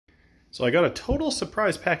So I got a total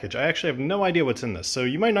surprise package. I actually have no idea what's in this, so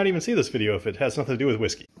you might not even see this video if it has nothing to do with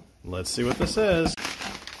whiskey. Let's see what this is.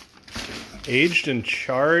 Aged and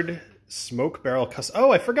charred smoke barrel custom.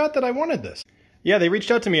 Oh, I forgot that I wanted this. Yeah, they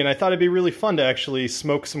reached out to me and I thought it'd be really fun to actually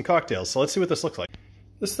smoke some cocktails. So let's see what this looks like.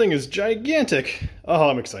 This thing is gigantic. Oh,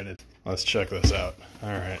 I'm excited. Let's check this out.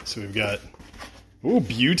 All right, so we've got, ooh,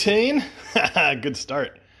 butane. Good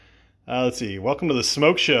start. Let's see, welcome to the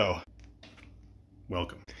smoke show.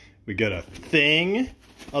 Welcome. We got a thing.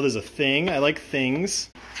 Oh, there's a thing. I like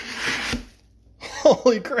things.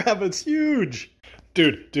 Holy crap, it's huge.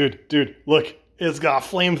 Dude, look. It's got a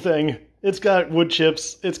flame thing. It's got wood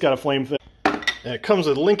chips. It's got a flame thing. And it comes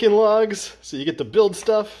with Lincoln logs, so you get to build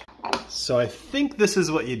stuff. So I think this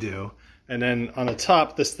is what you do. And then on the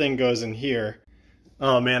top, this thing goes in here.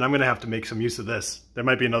 Oh man, I'm gonna have to make some use of this. There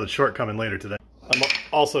might be another short coming later today. I'm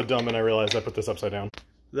also dumb and I realized I put this upside down.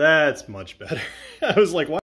 That's much better. I was like, why?